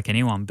out just like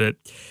anyone. But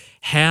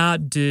how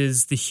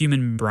does the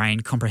human brain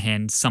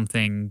comprehend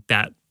something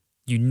that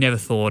you never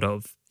thought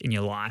of in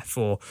your life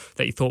or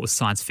that you thought was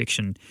science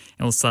fiction,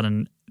 and all of a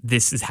sudden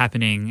this is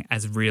happening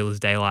as real as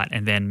daylight?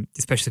 And then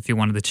especially if you're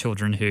one of the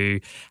children who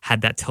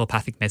had that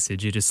telepathic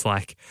message, you're just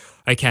like,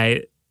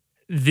 okay,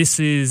 this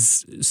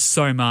is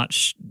so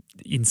much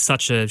in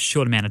such a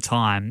short amount of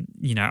time.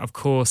 Of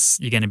course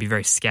you're going to be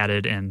very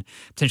scattered and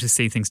potentially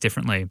see things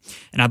differently.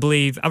 And I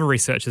believe other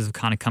researchers have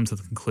kind of come to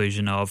the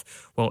conclusion of,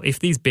 well, if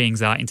these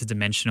beings are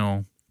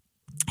interdimensional,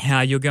 how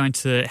you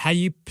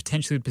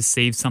potentially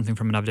perceive something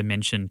from another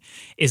dimension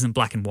isn't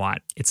black and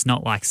white. It's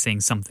not like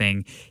seeing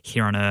something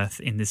here on Earth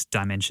in this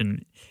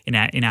dimension, in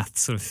our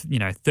sort of,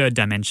 third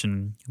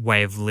dimension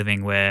way of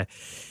living where,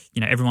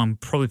 everyone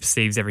probably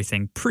perceives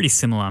everything pretty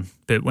similar.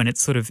 But when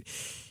it's sort of,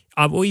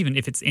 or even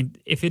if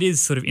it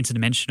is sort of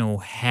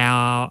interdimensional,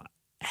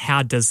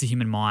 how does the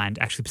human mind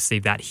actually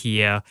perceive that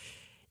here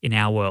in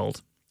our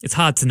world? It's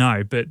hard to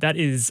know, but that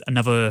is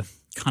another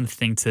kind of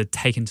thing to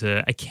take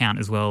into account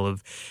as well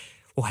of,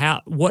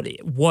 well,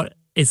 what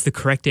is the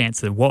correct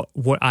answer? What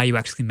are you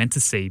actually meant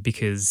to see?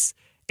 Because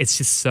it's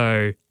just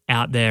so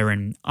out there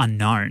and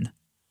unknown.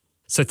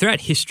 So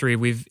throughout history,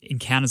 with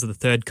encounters of the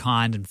third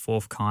kind and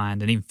fourth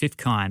kind and even fifth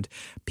kind,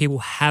 people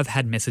have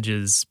had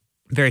messages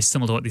very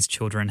similar to what these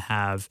children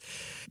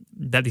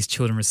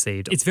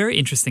received. It's very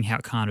interesting how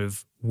it kind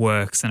of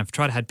works, and I've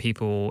tried to have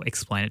people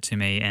explain it to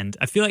me, and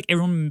I feel like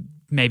everyone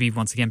maybe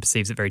once again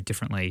perceives it very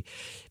differently,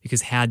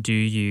 because how do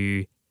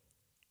you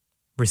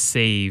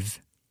receive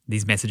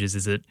these messages?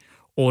 Is it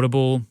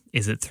audible?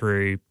 Is it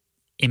through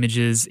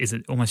images? Is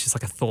it almost just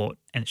like a thought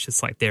and it's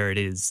just like, there it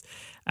is?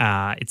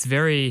 It's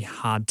very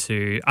hard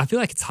to, I feel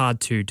like it's hard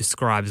to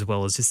describe as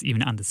well as just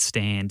even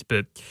understand,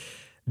 but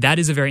that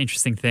is a very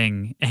interesting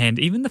thing. And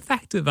even the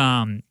fact of,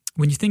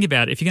 when you think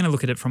about it, if you're going to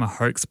look at it from a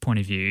hoax point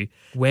of view,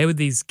 where would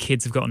these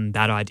kids have gotten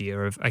that idea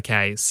of,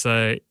 okay,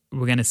 so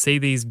we're going to see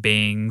these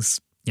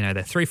beings,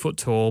 they're 3 foot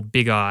tall,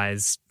 big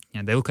eyes,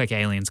 they look like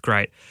aliens,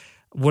 great.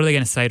 What are they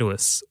going to say to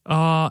us?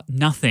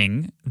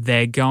 Nothing.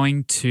 They're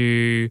going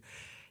to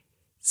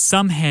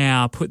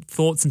somehow put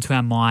thoughts into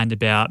our mind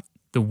about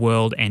the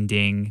world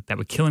ending, that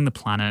we're killing the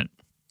planet,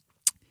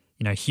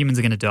 humans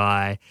are going to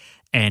die,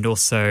 and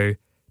also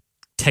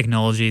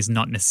technology is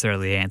not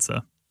necessarily the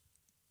answer.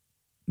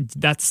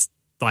 That's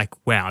like,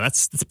 wow,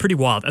 that's pretty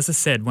wild. As I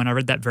said, when I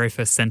read that very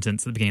first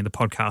sentence at the beginning of the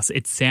podcast,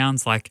 it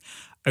sounds like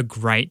a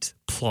great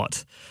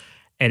plot.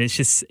 And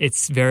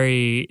it's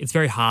very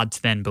hard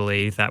to then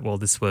believe that, well,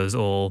 this was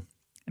all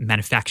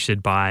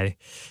manufactured by,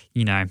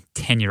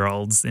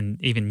 10-year-olds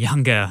and even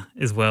younger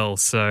as well.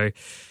 So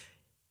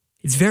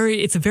it's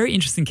a very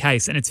interesting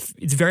case, and it's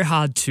very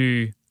hard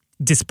to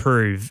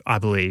disprove, I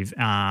believe.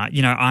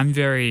 I'm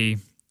very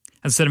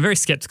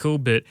skeptical,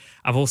 but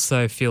I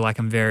also feel like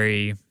I'm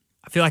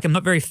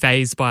not very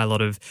fazed by a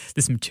lot of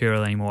this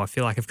material anymore. I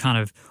feel like I've kind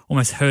of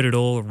almost heard it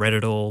all, read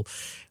it all.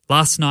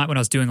 Last night when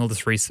I was doing all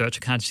this research, I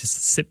kind of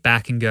just sit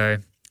back and go,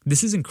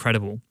 this is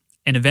incredible.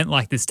 An event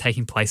like this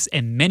taking place,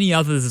 and many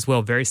others as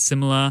well, very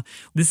similar.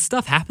 This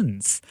stuff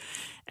happens.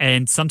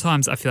 And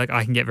sometimes I feel like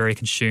I can get very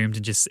consumed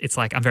and it's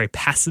like I'm very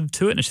passive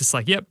to it. And it's just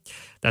like, yep,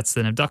 that's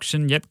an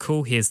abduction. Yep,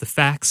 cool. Here's the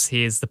facts.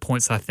 Here's the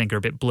points I think are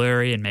a bit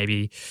blurry and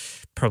maybe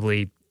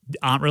probably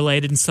aren't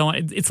related and so on.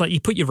 It's like you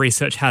put your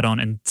research hat on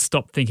and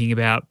stop thinking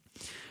about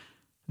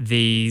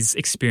these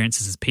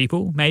experiences as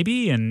people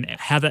maybe and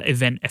how that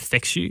event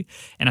affects you.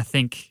 And I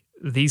think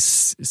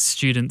these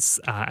students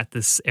at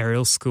this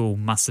aerial school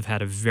must have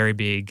had a very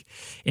big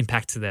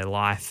impact to their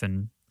life.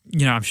 And,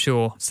 I'm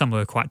sure some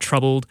were quite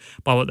troubled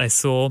by what they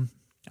saw.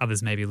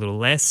 others maybe a little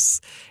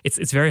less.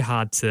 It's very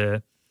hard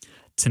to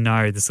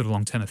know the sort of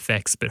long-term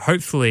effects, but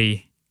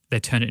hopefully they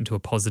turn it into a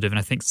positive. And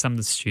I think some of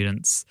the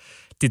students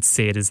did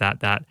see it as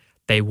that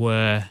they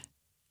were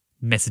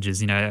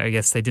messages. I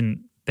guess they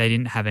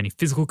didn't have any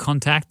physical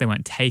contact. They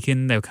weren't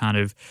taken. They were kind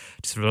of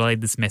just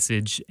relayed this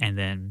message and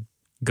then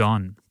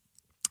gone.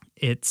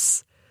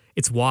 It's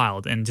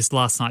wild. And just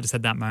last night, just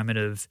had that moment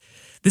of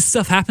this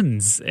stuff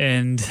happens,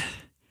 and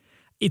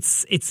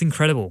it's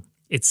incredible.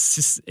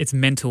 It's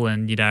mental,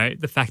 and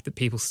the fact that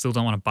people still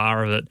don't want a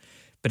bar of it.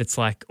 But it's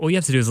like all you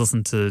have to do is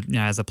listen to,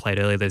 as I played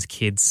earlier, those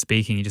kids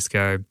speaking. You just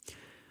go,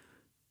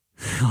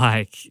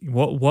 like,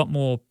 what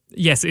more?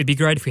 Yes, it'd be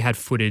great if we had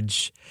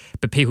footage,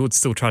 but people would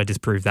still try to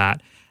disprove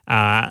that.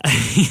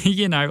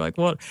 Like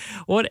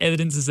what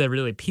evidence is there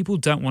really? People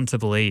don't want to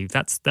believe.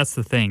 That's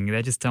the thing.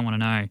 They just don't want to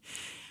know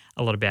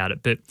a lot about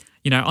it. But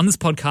on this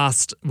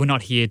podcast, we're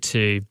not here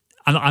to.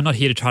 I'm not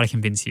here to try to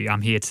convince you.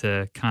 I'm here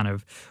to kind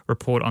of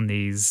report on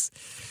these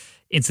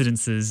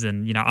incidences,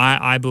 and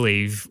I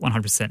believe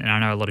 100%, and I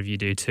know a lot of you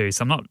do too.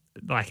 So I'm not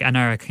like, I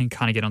know I can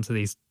kind of get onto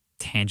these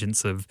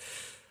tangents of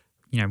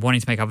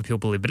wanting to make other people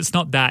believe, but it's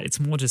not that.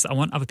 It's more just I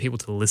want other people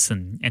to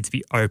listen and to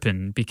be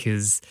open,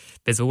 because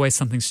there's always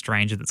something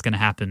stranger that's going to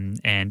happen,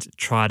 and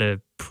try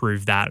to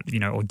prove that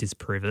or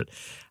disprove it.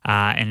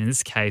 And in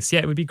this case,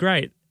 it would be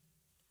great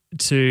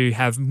to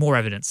have more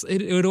evidence.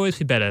 It would always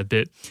be better,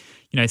 but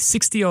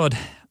 60 odd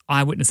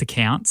eyewitness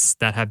accounts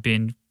that have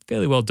been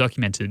fairly well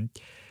documented.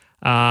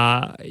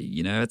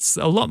 It's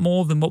a lot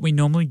more than what we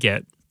normally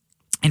get,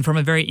 and from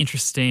a very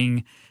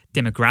interesting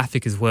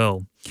demographic as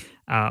well,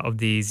 of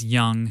these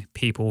young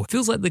people. It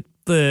feels like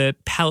the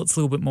palette's a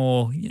little bit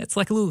more, it's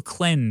like a little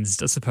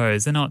cleansed, I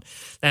suppose. They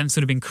haven't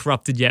sort of been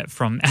corrupted yet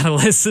from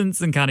adolescence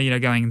and kind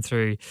of, going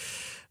through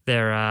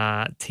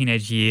their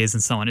teenage years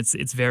and so on.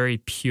 It's very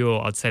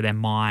pure, I'd say, their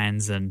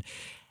minds and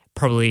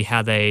probably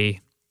how they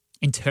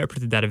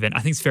interpreted that event. I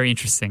think it's very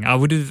interesting. I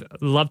would have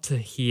loved to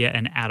hear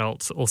an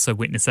adult also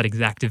witness that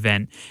exact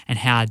event and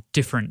how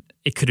different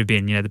it could have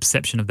been, the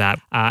perception of that.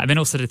 And then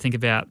also to think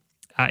about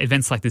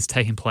events like this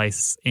taking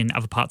place in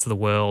other parts of the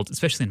world,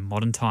 especially in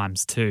modern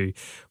times too,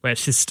 where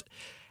it's just,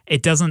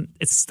 it's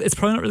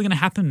probably not really going to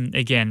happen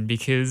again,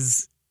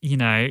 because,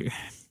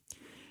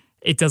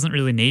 it doesn't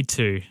really need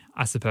to,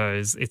 I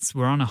suppose.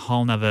 We're on a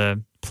whole nother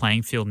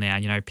playing field now.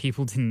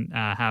 People didn't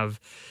have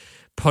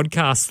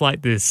podcasts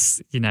like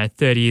this,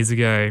 30 years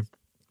ago,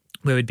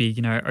 where we'd be,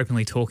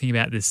 openly talking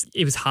about this.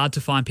 It was hard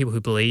to find people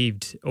who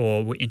believed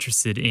or were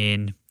interested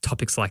in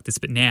topics like this.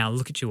 But now,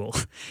 look at you all.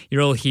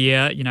 You're all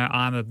here.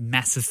 I'm a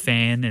massive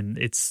fan, and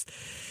it's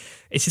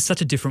just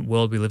such a different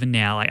world we live in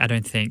now. Like, I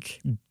don't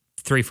think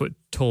 3-foot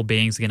tall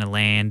beings are going to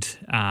land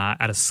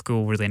at a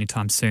school really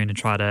anytime soon and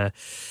try to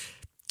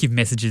give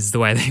messages the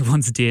way they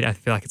once did. I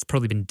feel like it's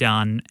probably been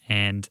done,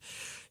 and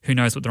who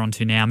knows what they're on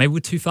to now. Maybe we're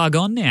too far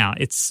gone now.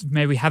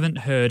 Maybe we haven't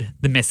heard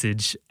the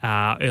message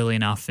early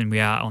enough, and we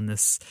are on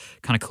this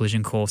kind of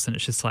collision course, and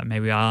it's just like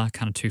maybe we are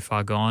kind of too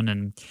far gone.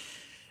 And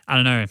I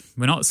don't know,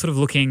 we're not sort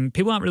of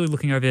people aren't really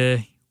looking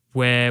over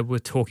where we're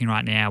talking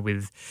right now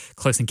with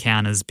close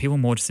encounters. People are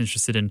more just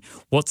interested in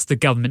what's the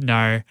government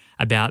know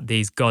about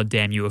these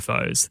goddamn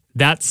UFOs.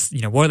 That's,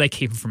 what are they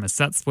keeping from us?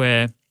 That's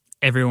where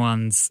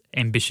everyone's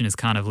ambition is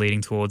kind of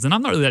leading towards. And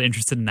I'm not really that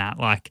interested in that.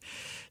 Like,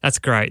 that's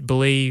great.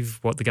 Believe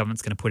what the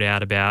government's going to put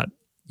out about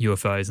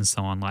UFOs and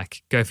so on.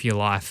 Like, go for your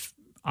life.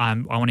 I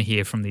want to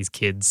hear from these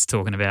kids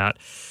talking about,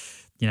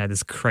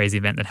 this crazy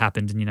event that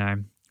happened,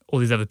 and, all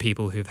these other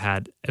people who've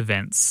had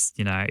events.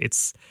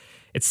 It's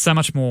so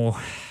much more,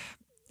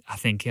 I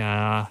think,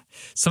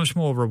 so much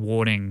more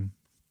rewarding.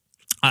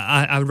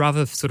 I would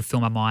rather sort of fill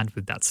my mind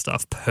with that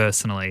stuff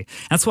personally.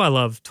 And that's why I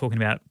love talking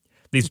about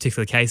these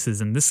particular cases.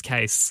 In this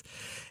case,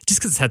 just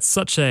because it's had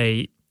such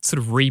a sort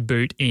of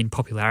reboot in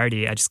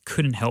popularity, I just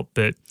couldn't help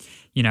but,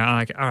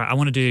 like, all right, I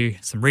want to do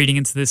some reading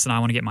into this, and I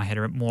want to get my head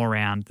more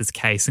around this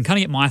case and kind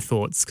of get my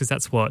thoughts, because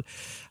that's what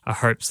I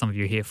hope some of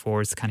you are here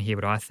for, is to kind of hear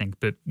what I think.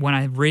 But when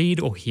I read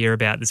or hear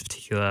about this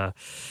particular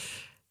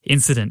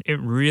incident, it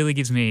really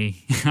gives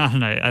me,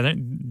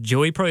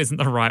 joy probably isn't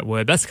the right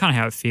word. That's kind of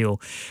how I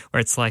feel,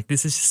 where it's like,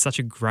 this is just such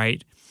a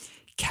great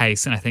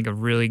case, and I think a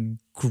really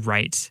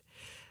great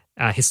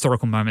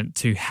historical moment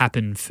to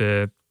happen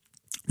for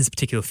this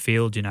particular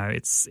field.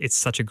 It's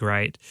such a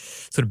great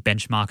sort of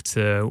benchmark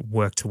to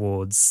work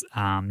towards,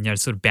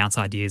 sort of bounce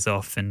ideas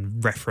off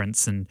and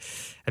reference. And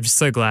I'm just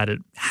so glad it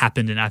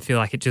happened. And I feel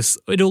like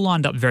it all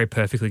lined up very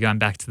perfectly, going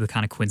back to the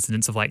kind of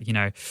coincidence of, like,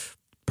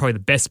 probably the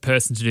best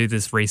person to do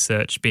this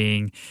research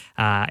being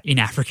in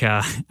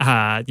Africa,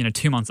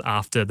 2 months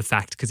after the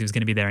fact, because he was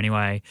going to be there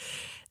anyway.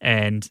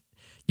 And,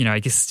 I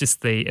guess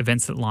just the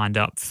events that lined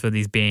up for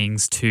these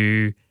beings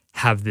to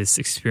have this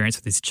experience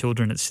with these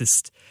children,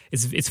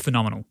 it's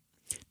phenomenal.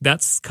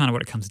 That's kind of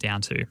what it comes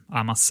down to,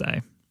 I must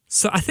say.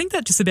 So I think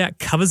that just about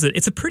covers it.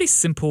 It's a pretty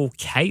simple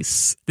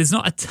case. There's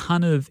not a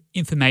ton of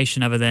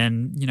information other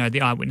than,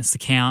 the eyewitness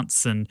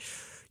accounts, and,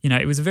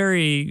 it was a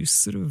very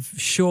sort of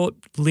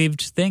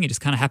short-lived thing. It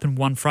just kind of happened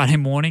one Friday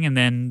morning, and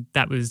then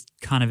that was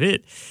kind of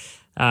it.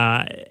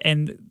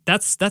 And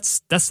that's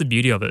the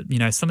beauty of it. You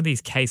know, some of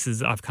these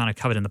cases I've kind of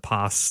covered in the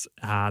past,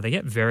 they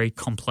get very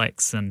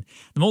complex, and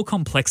the more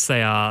complex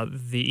they are,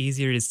 the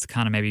easier it is to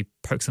kind of maybe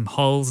poke some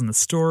holes in the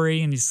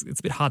story, and it's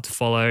a bit hard to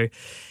follow.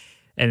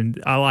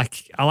 And I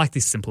like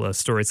these simpler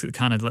stories. It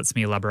kind of lets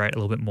me elaborate a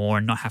little bit more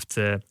and not have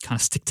to kind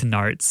of stick to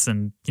notes.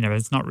 And you know,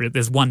 it's not really,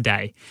 there's one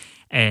day,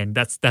 and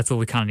that's all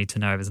we kind of need to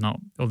know. There's not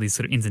all these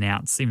sort of ins and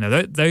outs. Even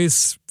though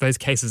those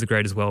cases are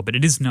great as well, but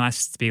it is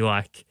nice to be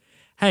like,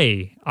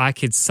 hey, I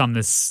could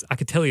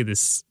tell you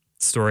this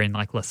story in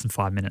like less than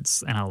 5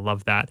 minutes, and I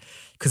love that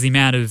because the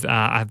amount of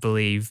I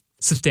believe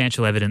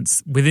substantial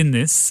evidence within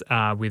this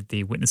with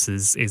the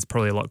witnesses is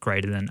probably a lot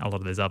greater than a lot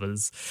of those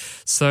others.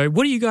 So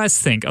what do you guys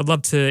think? I'd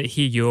love to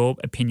hear your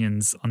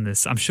opinions on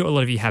this. I'm sure a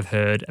lot of you have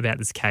heard about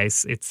this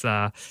case. It's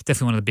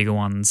definitely one of the bigger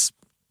ones,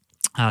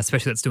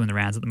 especially that's doing the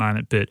rounds at the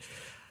moment. But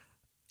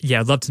yeah,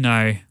 I'd love to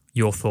know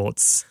your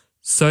thoughts.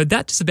 So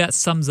that just about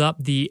sums up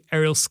the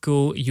Ariel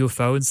School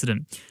UFO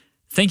incident.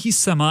 Thank you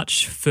so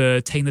much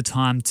for taking the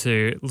time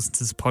to listen to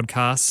this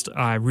podcast.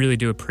 I really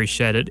do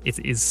appreciate it. It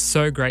is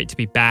so great to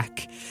be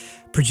back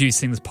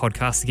producing this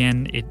podcast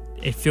again.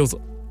 It feels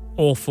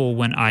awful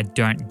when I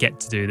don't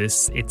get to do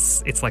this.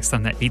 It's like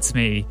something that eats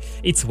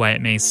away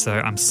at me. So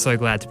I'm so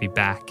glad to be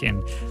back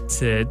and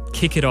to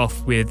kick it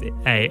off with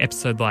a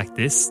episode like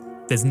this.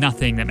 There's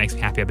nothing that makes me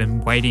happy. I've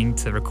been waiting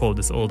to record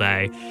this all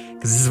day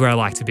because this is where I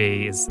like to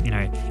be, is, you know,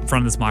 in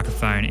front of this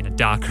microphone in a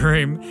dark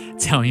room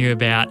telling you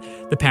about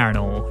the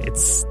paranormal.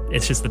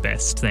 It's just the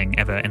best thing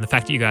ever. And the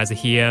fact that you guys are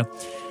here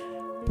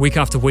week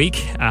after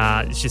week,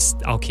 it's just,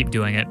 I'll keep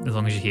doing it as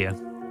long as you're here.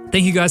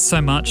 Thank you guys so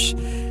much.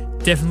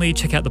 Definitely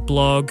check out the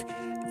blog,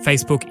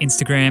 Facebook,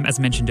 Instagram, as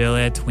mentioned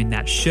earlier, to win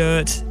that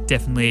shirt.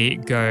 Definitely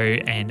go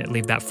and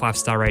leave that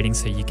 5-star rating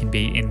so you can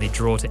be in the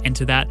draw to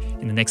enter that.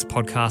 In the next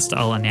podcast,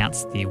 I'll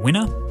announce the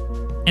winner.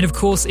 And of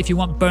course, if you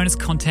want bonus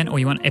content or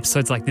you want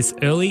episodes like this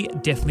early,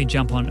 definitely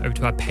jump on over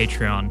to our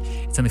Patreon.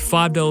 It's only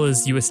 $5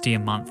 USD a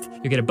month.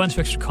 You'll get a bunch of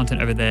extra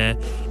content over there,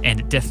 and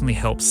it definitely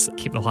helps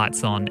keep the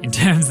lights on in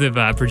terms of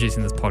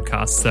producing this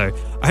podcast. So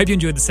I hope you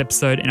enjoyed this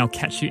episode, and I'll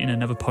catch you in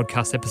another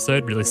podcast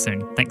episode really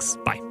soon. Thanks.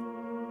 Bye.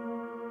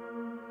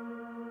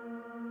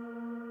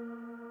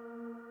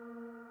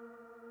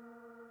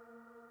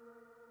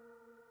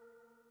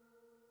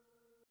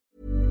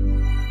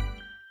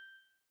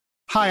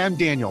 Hi, I'm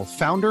Daniel,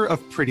 founder of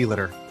Pretty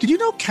Litter. Did you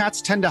know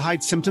cats tend to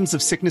hide symptoms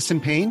of sickness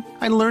and pain?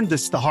 I learned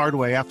this the hard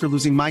way after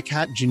losing my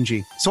cat,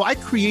 Gingy. So I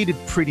created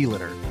Pretty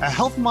Litter, a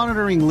health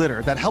monitoring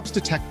litter that helps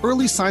detect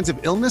early signs of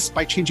illness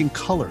by changing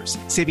colors,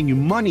 saving you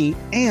money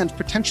and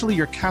potentially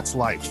your cat's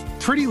life.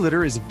 Pretty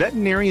Litter is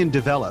veterinarian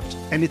developed,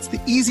 and it's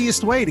the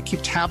easiest way to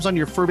keep tabs on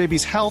your fur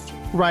baby's health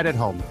right at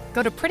home.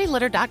 Go to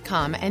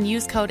prettylitter.com and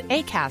use code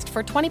ACAST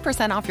for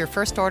 20% off your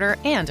first order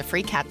and a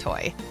free cat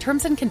toy.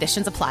 Terms and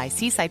conditions apply.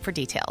 See site for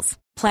details.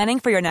 Planning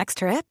for your next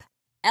trip?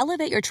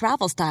 Elevate your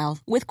travel style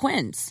with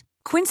Quince.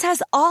 Quince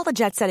has all the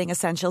jet-setting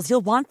essentials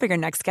you'll want for your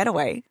next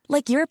getaway,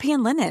 like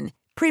European linen,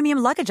 premium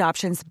luggage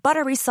options,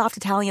 buttery soft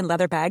Italian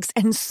leather bags,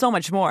 and so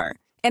much more.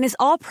 And is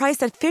all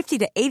priced at 50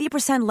 to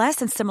 80% less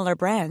than similar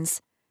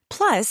brands.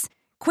 Plus,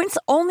 Quince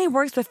only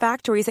works with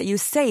factories that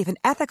use safe and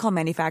ethical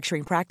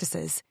manufacturing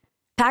practices.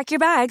 Pack your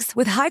bags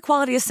with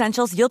high-quality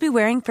essentials you'll be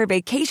wearing for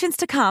vacations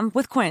to come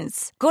with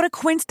Quince. Go to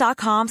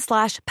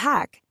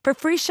quince.com/pack for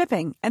free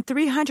shipping and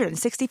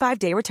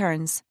 365-day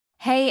returns.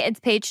 Hey,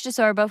 it's Paige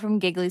DeSorbo from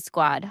Giggly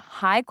Squad.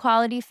 High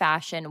quality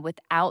fashion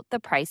without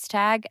the price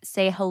tag.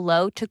 Say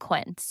hello to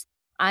Quince.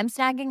 I'm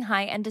snagging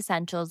high-end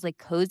essentials like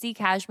cozy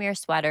cashmere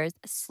sweaters,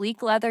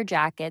 sleek leather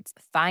jackets,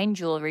 fine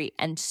jewelry,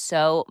 and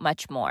so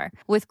much more.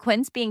 With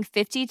Quince being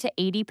 50 to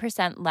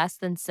 80% less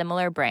than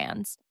similar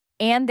brands.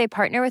 And they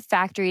partner with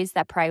factories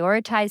that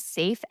prioritize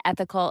safe,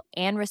 ethical,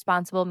 and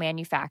responsible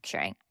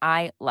manufacturing.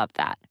 I love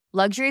that.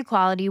 Luxury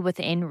quality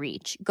within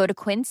reach. Go to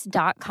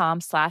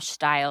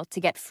quince.com/style to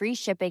get free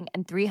shipping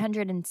and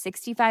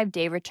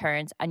 365-day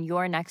returns on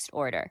your next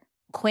order.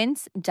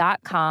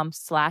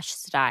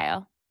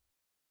 Quince.com/style.